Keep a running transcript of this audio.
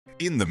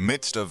In the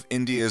midst of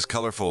India's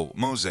colorful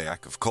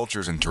mosaic of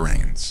cultures and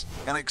terrains,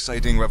 an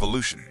exciting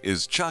revolution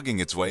is chugging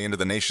its way into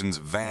the nation's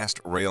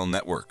vast rail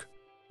network.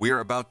 We are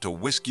about to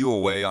whisk you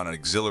away on an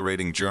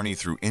exhilarating journey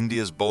through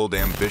India's bold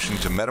ambition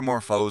to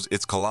metamorphose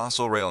its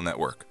colossal rail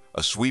network,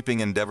 a sweeping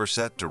endeavor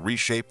set to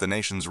reshape the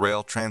nation's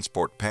rail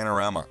transport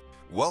panorama.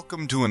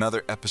 Welcome to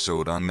another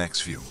episode on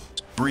NexView.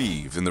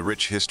 Breathe in the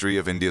rich history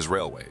of India's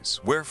railways,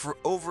 where for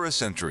over a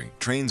century,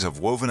 trains have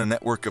woven a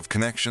network of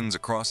connections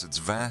across its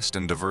vast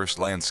and diverse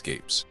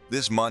landscapes.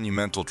 This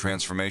monumental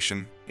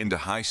transformation into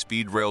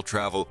high-speed rail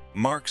travel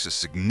marks a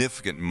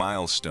significant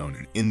milestone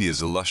in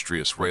India's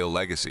illustrious rail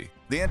legacy.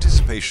 The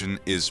anticipation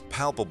is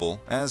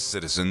palpable as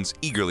citizens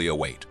eagerly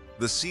await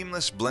the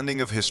seamless blending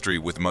of history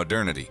with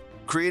modernity,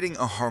 creating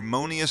a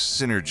harmonious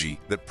synergy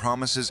that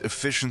promises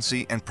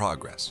efficiency and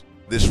progress.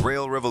 This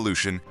rail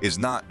revolution is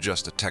not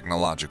just a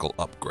technological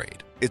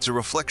upgrade. It's a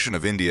reflection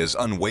of India's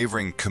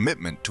unwavering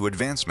commitment to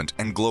advancement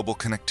and global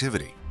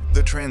connectivity.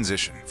 The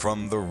transition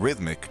from the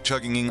rhythmic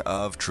chugging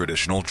of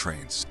traditional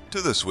trains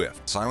to the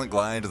swift, silent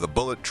glide of the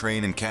bullet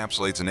train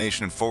encapsulates a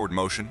nation in forward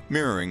motion,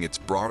 mirroring its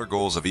broader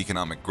goals of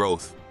economic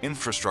growth,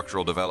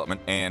 infrastructural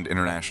development, and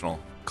international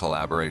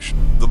collaboration.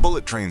 The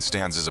bullet train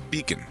stands as a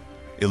beacon,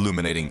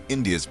 illuminating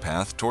India's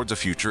path towards a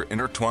future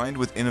intertwined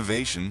with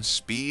innovation,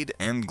 speed,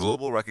 and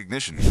global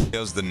recognition.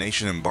 As the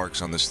nation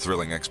embarks on this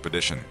thrilling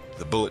expedition,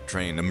 the bullet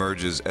train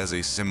emerges as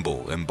a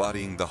symbol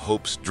embodying the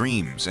hopes,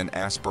 dreams, and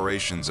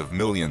aspirations of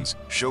millions,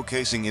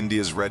 showcasing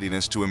India's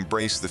readiness to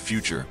embrace the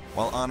future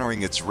while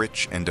honoring its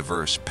rich and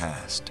diverse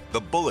past. The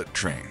bullet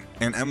train,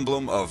 an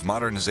emblem of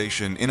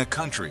modernization in a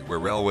country where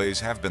railways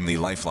have been the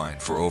lifeline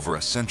for over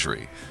a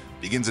century,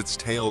 begins its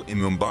tale in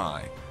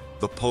Mumbai,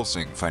 the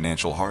pulsing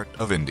financial heart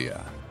of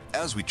India.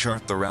 As we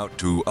chart the route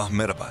to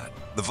Ahmedabad,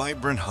 the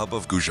vibrant hub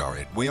of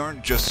Gujarat, we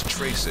aren't just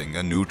tracing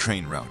a new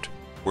train route.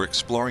 We're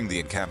exploring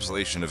the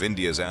encapsulation of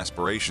India's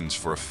aspirations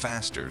for a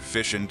faster,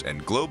 efficient,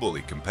 and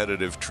globally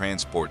competitive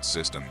transport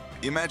system.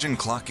 Imagine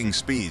clocking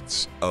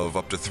speeds of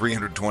up to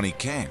 320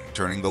 km,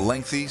 turning the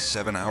lengthy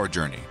 7-hour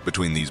journey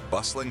between these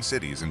bustling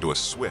cities into a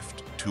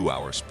swift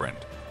 2-hour sprint.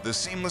 The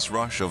seamless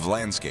rush of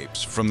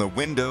landscapes from the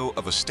window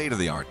of a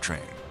state-of-the-art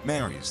train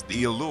marries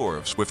the allure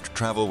of swift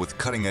travel with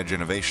cutting-edge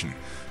innovation,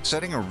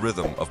 setting a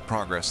rhythm of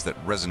progress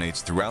that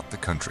resonates throughout the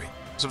country.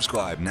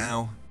 Subscribe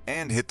now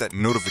and hit that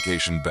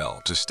notification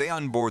bell to stay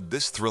on board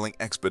this thrilling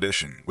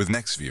expedition with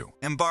NexView.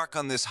 Embark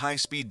on this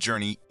high-speed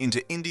journey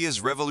into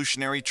India's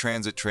revolutionary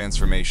transit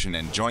transformation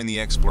and join the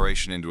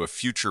exploration into a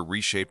future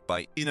reshaped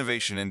by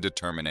innovation and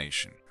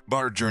determination.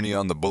 Our journey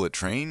on the bullet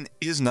train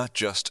is not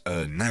just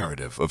a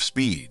narrative of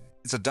speed.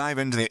 It's a dive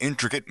into the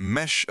intricate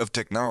mesh of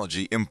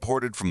technology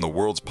imported from the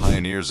world's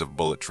pioneers of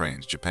bullet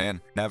trains,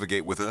 Japan.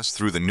 Navigate with us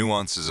through the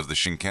nuances of the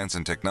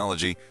Shinkansen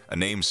technology, a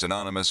name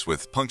synonymous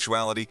with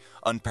punctuality,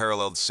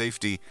 unparalleled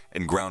safety,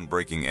 and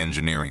groundbreaking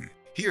engineering.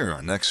 Here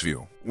on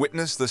NexView,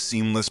 witness the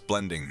seamless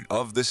blending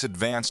of this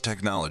advanced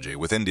technology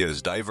with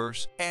India's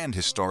diverse and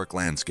historic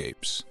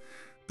landscapes.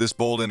 This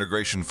bold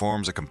integration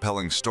forms a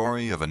compelling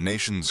story of a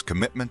nation's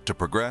commitment to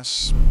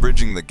progress,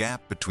 bridging the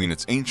gap between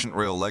its ancient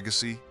rail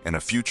legacy and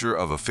a future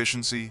of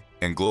efficiency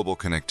and global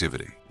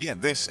connectivity. Yet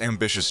this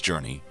ambitious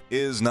journey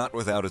is not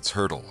without its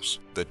hurdles.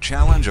 The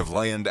challenge of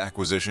land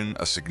acquisition,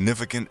 a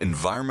significant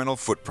environmental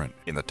footprint,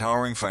 and the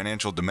towering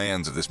financial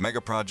demands of this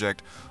mega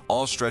project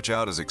all stretch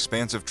out as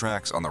expansive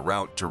tracks on the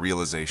route to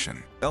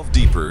realization. Delve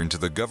deeper into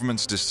the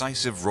government's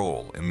decisive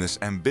role in this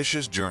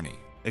ambitious journey,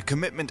 a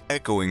commitment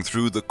echoing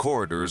through the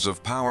corridors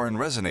of power and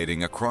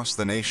resonating across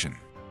the nation.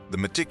 The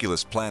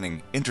meticulous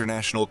planning,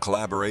 international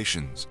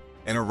collaborations,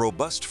 and a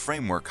robust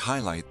framework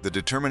highlight the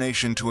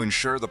determination to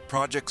ensure the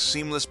project's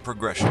seamless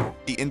progression.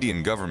 The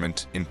Indian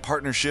government, in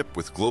partnership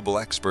with global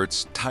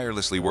experts,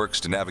 tirelessly works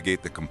to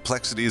navigate the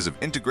complexities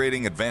of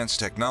integrating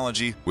advanced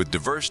technology with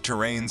diverse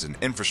terrains and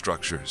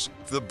infrastructures.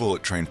 The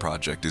bullet train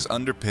project is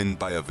underpinned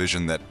by a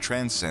vision that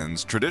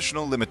transcends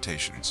traditional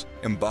limitations,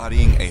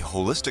 embodying a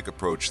holistic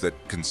approach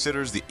that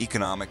considers the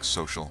economic,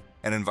 social,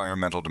 and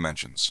environmental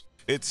dimensions.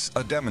 It's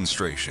a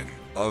demonstration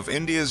of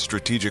India's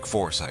strategic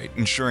foresight,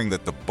 ensuring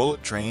that the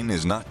bullet train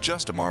is not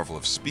just a marvel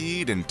of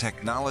speed and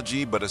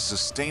technology, but a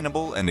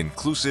sustainable and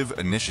inclusive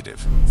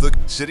initiative. The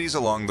cities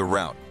along the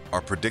route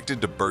are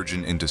predicted to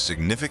burgeon into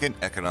significant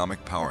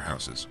economic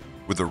powerhouses,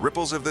 with the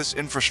ripples of this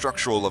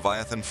infrastructural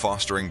leviathan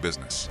fostering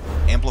business,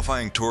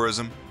 amplifying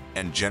tourism,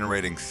 and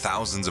generating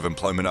thousands of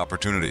employment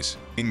opportunities.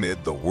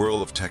 Amid the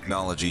whirl of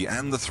technology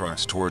and the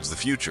thrust towards the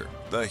future,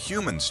 the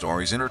human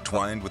stories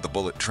intertwined with the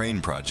bullet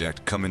train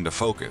project come into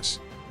focus.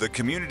 The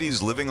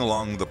communities living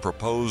along the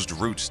proposed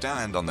route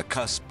stand on the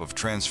cusp of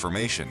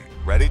transformation,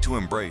 ready to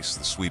embrace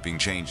the sweeping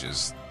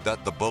changes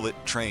that the bullet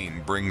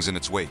train brings in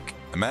its wake.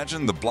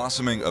 Imagine the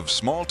blossoming of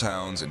small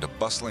towns into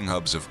bustling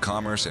hubs of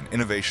commerce and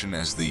innovation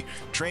as the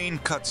train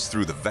cuts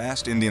through the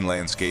vast Indian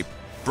landscape,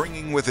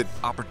 bringing with it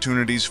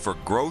opportunities for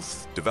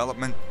growth,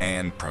 development,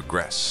 and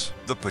progress.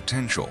 The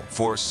potential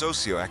for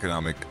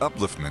socio-economic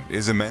upliftment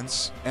is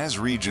immense, as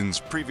regions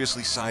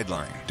previously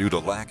sidelined due to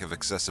lack of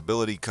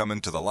accessibility come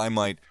into the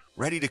limelight,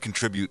 ready to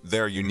contribute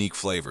their unique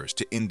flavors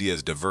to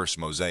India's diverse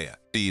mosaic.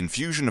 The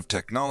infusion of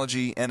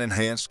technology and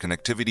enhanced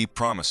connectivity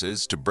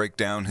promises to break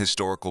down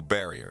historical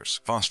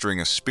barriers, fostering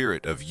a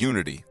spirit of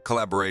unity,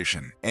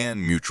 collaboration,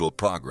 and mutual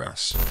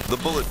progress. The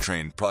Bullet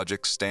Train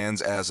project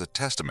stands as a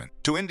testament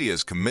to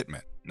India's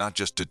commitment not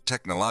just to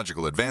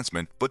technological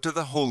advancement, but to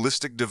the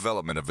holistic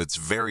development of its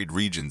varied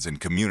regions and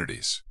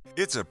communities.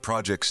 It's a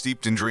project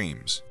steeped in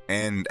dreams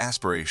and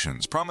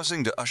aspirations,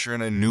 promising to usher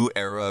in a new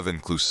era of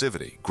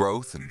inclusivity,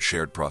 growth, and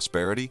shared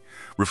prosperity,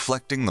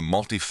 reflecting the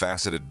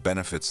multifaceted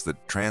benefits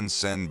that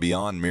transcend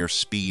beyond mere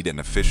speed and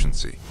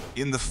efficiency.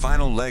 In the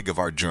final leg of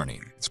our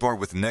journey, explore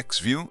with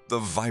NexView the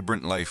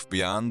vibrant life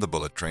beyond the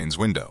bullet train's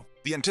window.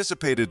 The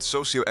anticipated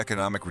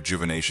socio-economic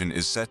rejuvenation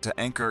is set to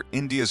anchor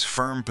India's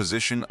firm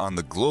position on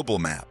the global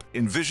map.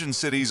 Envision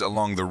cities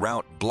along the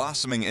route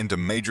blossoming into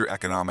major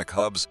economic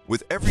hubs,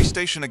 with every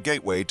station a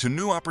gateway to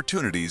new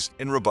opportunities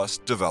in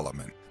robust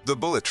development. The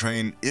bullet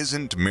train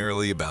isn't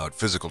merely about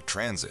physical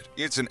transit.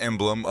 It's an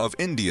emblem of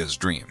India's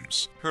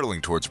dreams,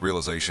 hurtling towards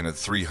realization at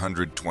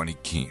 320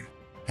 km.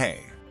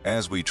 Hey,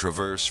 as we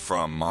traverse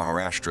from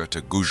Maharashtra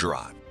to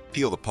Gujarat,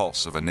 feel the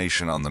pulse of a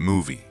nation on the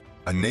movie.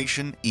 A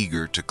nation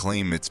eager to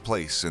claim its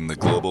place in the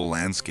global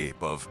landscape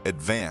of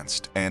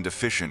advanced and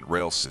efficient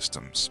rail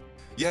systems.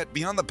 Yet,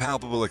 beyond the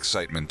palpable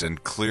excitement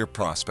and clear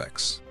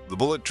prospects, the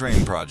Bullet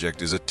Train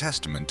project is a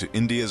testament to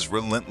India's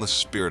relentless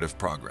spirit of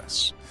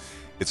progress.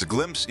 It's a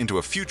glimpse into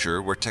a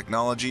future where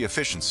technology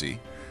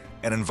efficiency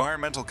and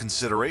environmental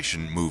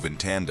consideration move in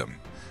tandem,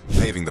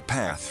 paving the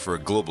path for a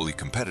globally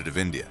competitive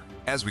India.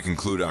 As we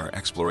conclude our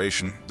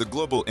exploration, the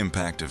global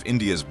impact of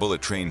India's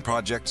Bullet Train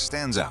project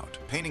stands out,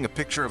 painting a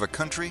picture of a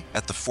country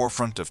at the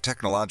forefront of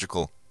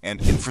technological and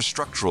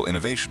infrastructural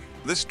innovation.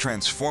 This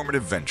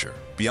transformative venture,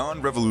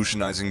 beyond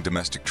revolutionizing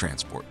domestic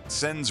transport,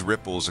 sends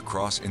ripples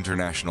across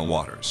international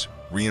waters,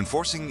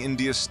 reinforcing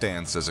India's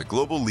stance as a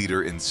global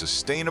leader in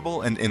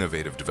sustainable and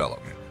innovative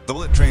development. The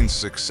Bullet Train's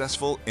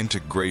successful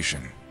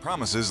integration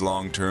promises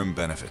long-term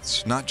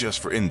benefits, not just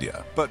for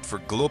India, but for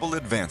global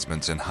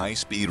advancements in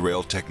high-speed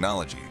rail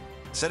technology,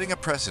 setting a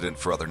precedent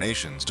for other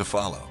nations to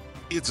follow.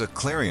 It's a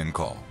clarion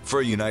call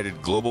for a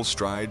united global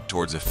stride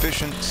towards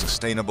efficient,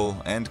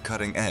 sustainable, and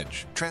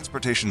cutting-edge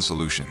transportation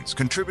solutions,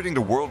 contributing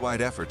to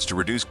worldwide efforts to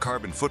reduce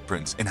carbon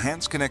footprints,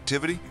 enhance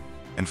connectivity,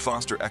 and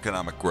foster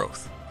economic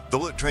growth. The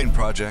Bullet Train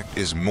project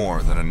is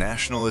more than a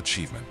national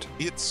achievement.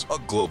 It's a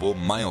global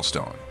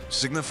milestone,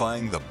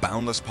 signifying the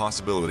boundless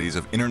possibilities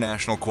of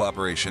international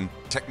cooperation,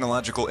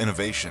 technological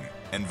innovation,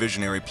 and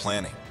visionary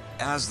planning.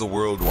 As the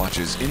world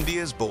watches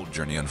India's bold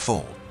journey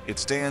unfold, it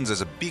stands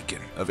as a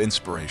beacon of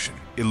inspiration,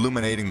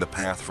 illuminating the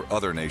path for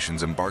other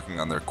nations embarking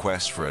on their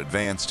quest for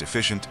advanced,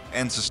 efficient,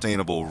 and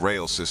sustainable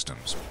rail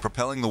systems,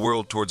 propelling the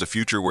world towards a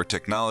future where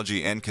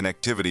technology and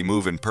connectivity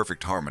move in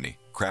perfect harmony,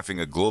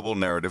 crafting a global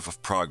narrative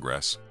of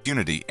progress,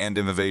 unity, and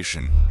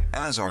innovation.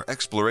 As our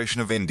exploration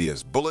of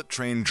India's Bullet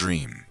Train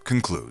dream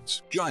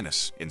concludes, join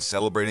us in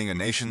celebrating a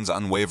nation's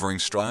unwavering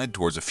stride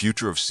towards a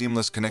future of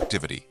seamless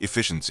connectivity,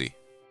 efficiency,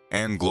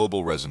 and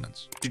global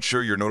resonance.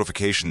 Ensure your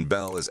notification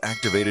bell is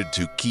activated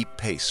to keep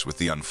pace with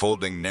the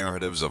unfolding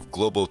narratives of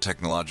global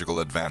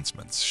technological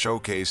advancements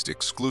showcased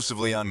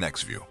exclusively on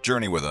NexView.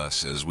 Journey with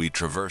us as we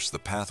traverse the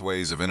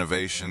pathways of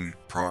innovation,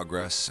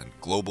 progress, and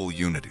global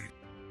unity.